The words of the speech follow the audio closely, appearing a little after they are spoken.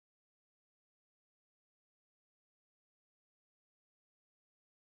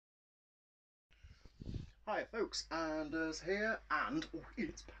Hi folks, Anders here, and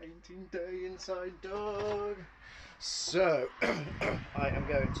it's painting day inside Doug. So, I am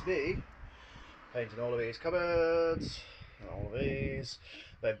going to be painting all of these cupboards, and all of these.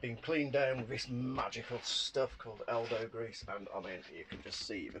 They've been cleaned down with this magical stuff called elbow grease, and I mean, you can just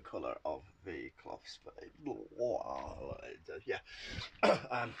see the colour of the cloths. Yeah.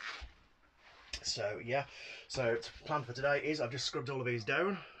 So the plan for today is I've just scrubbed all of these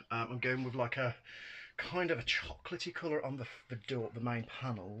down. I'm going with like a kind of a chocolatey colour on the main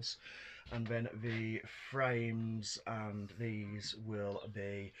panels, and then the frames and these will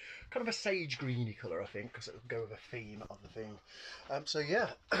be kind of a sage greeny colour, I think, because it'll go with the theme of the thing. So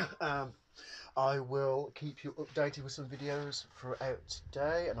yeah, I will keep you updated with some videos throughout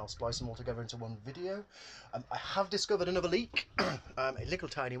today, and I'll splice them all together into one video. I have discovered another leak, a little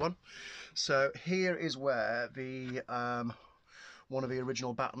tiny one. So here is where the one of the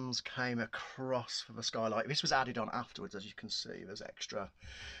original battens came across for the skylight. This was added on afterwards, as you can see. There's extra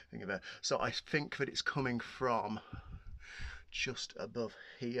thing there. So I think that it's coming from just above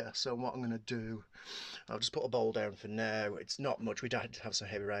here. So what I'm going to do, I'll just put a bowl down for now. It's not much. We did have some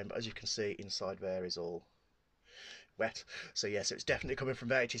heavy rain, but as you can see, inside there is all wet. So yeah, so it's definitely coming from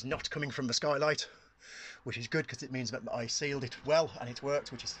there. It is not coming from the skylight, which is good because it means that I sealed it well and it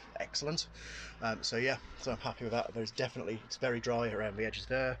worked, which is excellent. So yeah, so I'm happy with that. There's definitely, it's very dry around the edges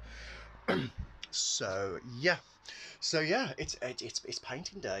there. So yeah, it's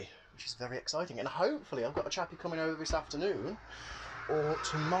painting day, which is very exciting, and hopefully I've got a chappie coming over this afternoon or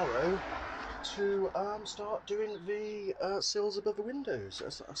tomorrow to start doing the sills above the windows.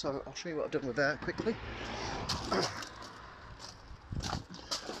 So I'll show you what I've done with that quickly.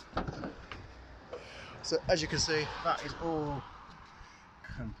 So as you can see, that is all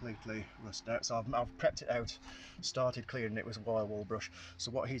completely rusted out. So I've prepped it out, started clearing it with a wire wall brush.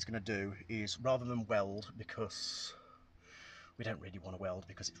 So what he's going to do is, rather than weld, because we don't really want to weld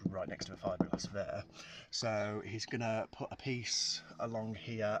because it's right next to the fiberglass there, so he's going to put a piece along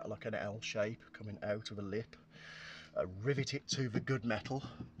here like an L shape coming out of the lip, rivet it to the good metal,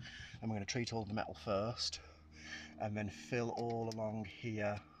 and we're going to treat all the metal first, and then fill all along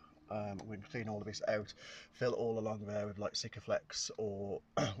here. We're going to clean all of this out, fill all along there with like Sikaflex or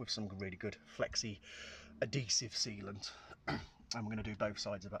with some really good flexy adhesive sealant. And we're going to do both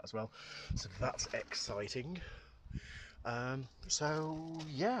sides of that as well. So that's exciting. So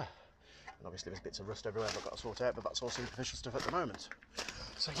yeah, and obviously there's bits of rust everywhere I've got to sort out, but that's all superficial stuff at the moment.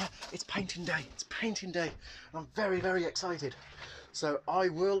 So yeah, it's painting day, and I'm very, very excited. So I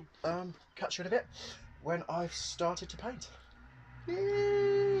will catch you in a bit when I've started to paint.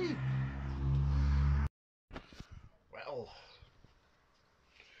 Yay! Well,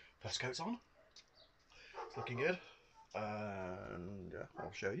 first coat's on. It's looking good, and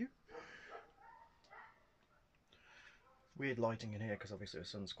I'll show you. Weird lighting in here because obviously the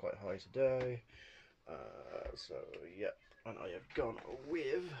sun's quite high today. So yeah, and I have gone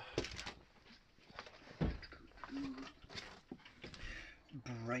with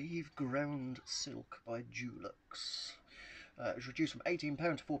Brave Ground Silk by Dulux. It was reduced from £18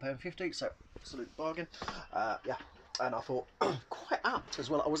 to £4.50, so absolute bargain. Yeah, and I thought quite apt as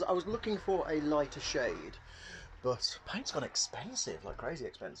well. I was looking for a lighter shade, but paint's gone expensive, like crazy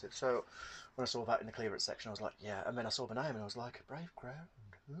expensive. So when I saw that in the clearance section, I was like, yeah. And then I saw the name and I was like, Brave Ground.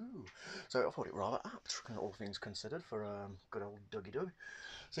 Ooh. So I thought it rather apt, all things considered, for good old Dougie Doug.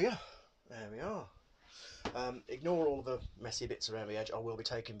 So yeah, there we are. Ignore all the messy bits around the edge. I will be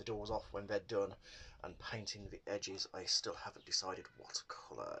taking the doors off when they're done and painting the edges. I still haven't decided what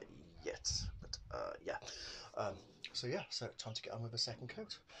colour yet, but yeah. So yeah, so time to get on with the second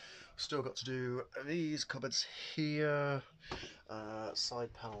coat. Still got to do these cupboards here,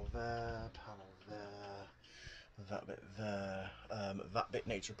 side panel there, that bit there. That bit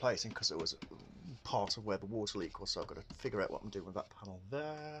needs replacing because it was part of where the water leak was, so I've got to figure out what I'm doing with that panel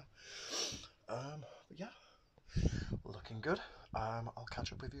there. But yeah, looking good. I'll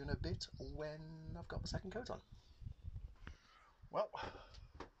catch up with you in a bit when I've got the second coat on. Well,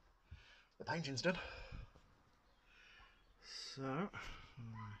 the painting's done. So, I'll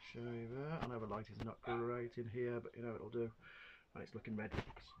show you there. I know the light is not great in here, but you know it'll do. And it's looking red,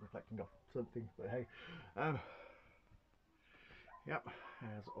 it's reflecting off something, but hey. Yep,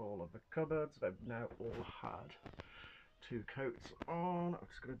 there's all of the cupboards. They've now all had 2 coats on. I'm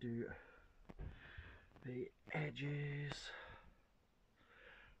just going to do the edges.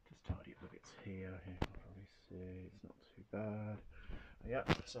 Just tidy up the bits here. You can probably see it's not too bad. Yep,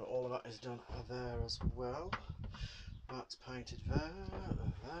 so all of that is done there as well. That's painted there.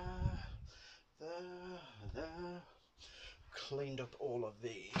 cleaned up all of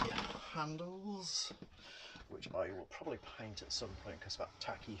the handles, which I will probably paint at some point because that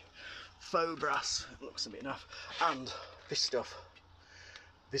tacky faux brass looks a bit naff. And this stuff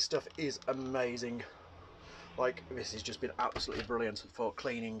is amazing. Like, this has just been absolutely brilliant for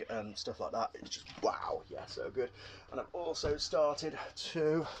cleaning and stuff like that. It's just wow, yeah, so good. And I've also started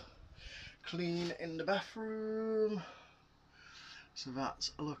to clean in the bathroom, so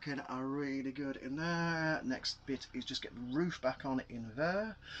that's looking really good in there. Next bit is just get the roof back on in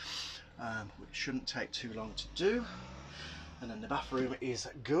there, which shouldn't take too long to do. And then the bathroom is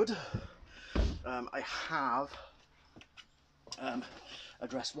good. I have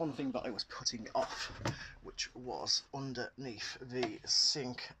addressed one thing that I was putting off, which was underneath the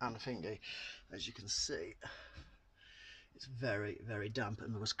sink and thingy. As you can see, it's very, very damp,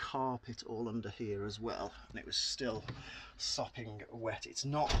 and there was carpet all under here as well, and it was still sopping wet. It's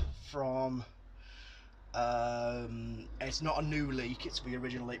not from it's not a new leak, it's the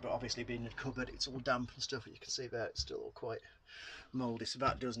original leak, but obviously being in the cupboard, it's all damp and stuff. You can see there it's still all quite mouldy, so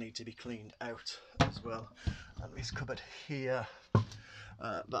that does need to be cleaned out as well. And this cupboard here,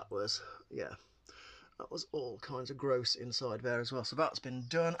 that was all kinds of gross inside there as well, so that's been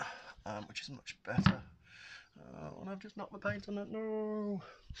done, which is much better. And I've just knocked the paint on it, no.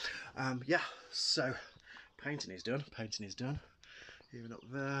 Yeah, so painting is done, even up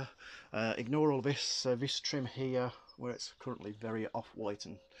there. Ignore all this. So this trim here, where it's currently very off-white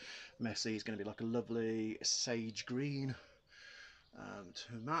and messy, is going to be like a lovely sage green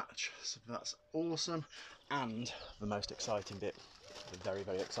to match, so that's awesome. And the most exciting bit, the very,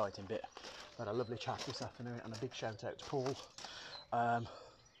 very exciting bit, I had a lovely chat this afternoon, and a big shout out to Paul.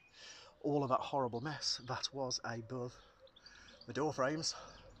 All of that horrible mess that was above the door frames,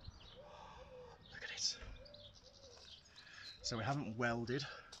 look at it. So we haven't welded.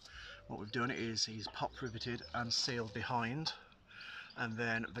 What we've done is he's pop riveted and sealed behind, and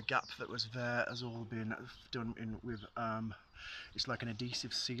then the gap that was there has all been done in with it's like an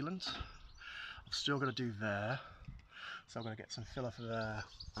adhesive sealant. I've still got to do there, so I'm going to get some filler for there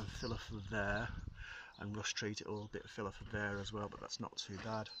and filler for there, and rust treat it all, a bit of filler for there as well, but that's not too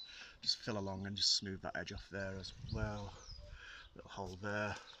bad. Just fill along and just smooth that edge off there as well. Little hole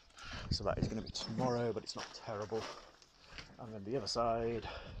there. So that is going to be tomorrow, but it's not terrible. And then the other side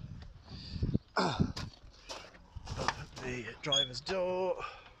of the driver's door,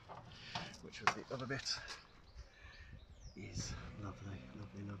 which was the other bit, is lovely,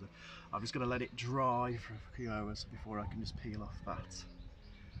 lovely, lovely. I'm just going to let it dry for a few hours before I can just peel off that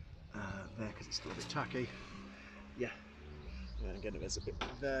there, because it's still a bit tacky. Yeah, and again there's a bit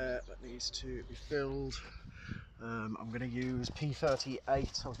there that needs to be filled. I'm going to use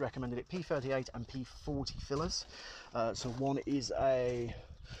P38, I was recommended it, P38 and P40 fillers. So one is a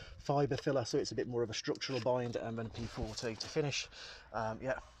fibre filler, so it's a bit more of a structural bind, and then P40 to finish.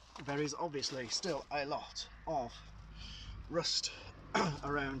 Yeah, there is obviously still a lot of rust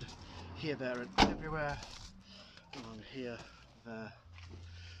around here, there and everywhere. Along here, there,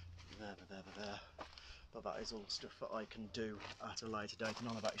 there. But that is all stuff that I can do at a later date.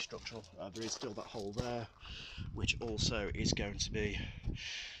 None of that is structural. There is still that hole there, which also is going to be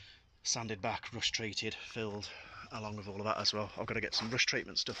sanded back, rust treated, filled, along with all of that as well. I've got to get some rust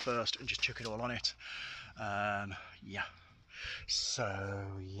treatment stuff first and just chuck it all on it. Yeah. So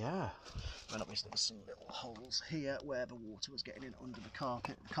yeah, and obviously there's some little holes here where the water was getting in under the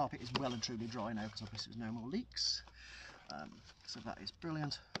carpet. The carpet is well and truly dry now because obviously there's no more leaks. So that is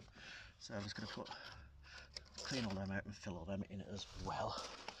brilliant. So I'm just going to clean all them out and fill all them in as well.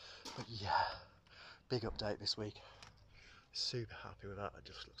 But yeah, big update this week. Super happy with that. It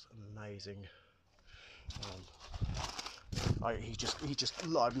just looks amazing. I've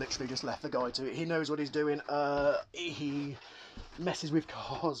literally just left the guy to it. He knows what he's doing. He messes with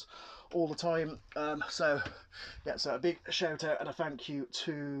cars all the time. So yeah, so a big shout out and a thank you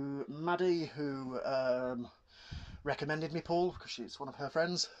to Maddie, who recommended me Paul, because she's one of her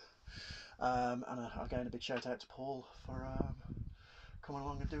friends. And again, a big shout out to Paul for coming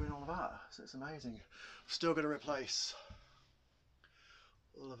along and doing all of that. So it's amazing. Still going to replace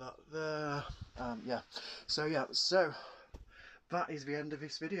all of that there. Yeah, so that is the end of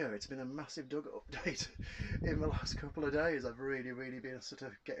this video. It's been a massive Doug update in the last couple of days. I've really been sort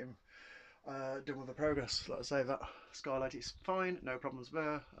of getting done with the progress. Like I say, that skylight is fine, no problems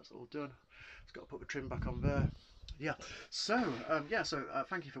there, that's all done. Just got to put the trim back on there. Yeah, so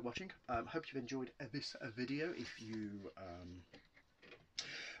thank you for watching. Hope you've enjoyed this video. If you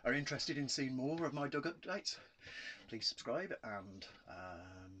are interested in seeing more of my Doug updates, please subscribe, and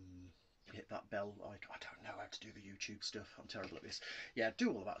hit that bell. Like, I don't know how to do the YouTube stuff. I'm terrible at this. Yeah,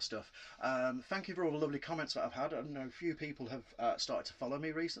 do all of that stuff. Thank you for all the lovely comments that I've had. I know a few people have started to follow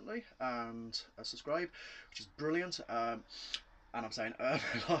me recently and subscribe, which is brilliant. And I'm saying a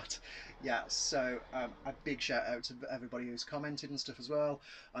lot. Yeah, so a big shout out to everybody who's commented and stuff as well.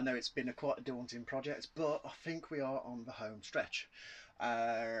 I know it's been quite a daunting project, but I think we are on the home stretch.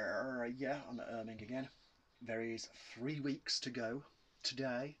 Yeah, I'm earning again. There is 3 weeks to go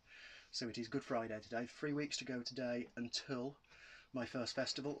today. So it is Good Friday today. 3 weeks to go today until my first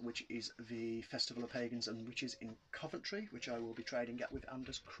festival, which is the Festival of Pagans and Witches in Coventry, which I will be trading at with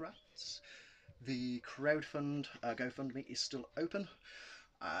Anders Crafts. The crowdfund GoFundMe is still open.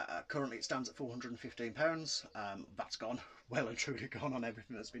 Currently it stands at £415. That's gone, well and truly gone on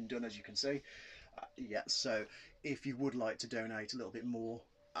everything that's been done, as you can see. Yeah, so if you would like to donate a little bit more,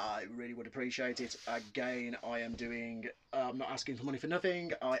 I really would appreciate it. Again, I'm not asking for money for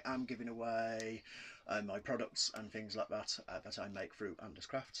nothing. I am giving away my products and things like that that I make through Anders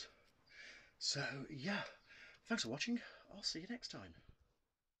Crafts. So yeah, thanks for watching. I'll see you next time.